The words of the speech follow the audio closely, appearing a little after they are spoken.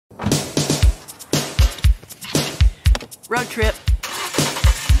Road trip.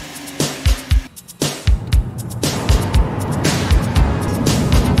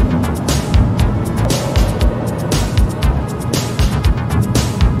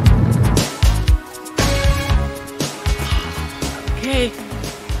 Okay,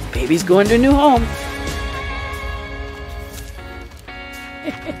 baby's going to a new home.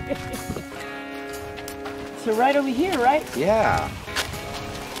 So right over here, right? Yeah.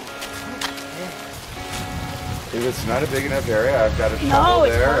 If it's not a big enough area, I've got a shovel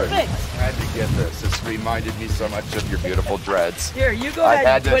there. No, it's perfect. I had to get this. This reminded me so much of your beautiful dreads. Here, you go ahead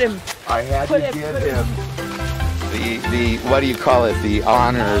and put him. I had to give him the what do you call it? The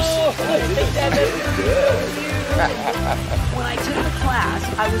honors. Oh, when I took the class,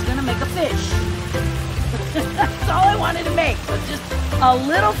 I was gonna make a fish. That's all I wanted to make, was just a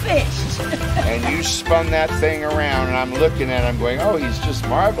little fish. And you spun that thing around, and I'm looking at it, I'm going, oh, he's just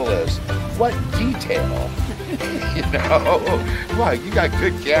marvelous. What detail. You know? Wow, you got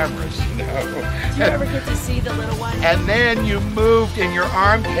good cameras, you know? Did you ever get to see the little one? And then you moved, and your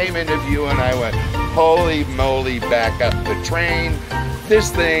arm came into view, and I went, holy moly, back up the train.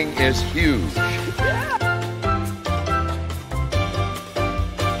 This thing is huge.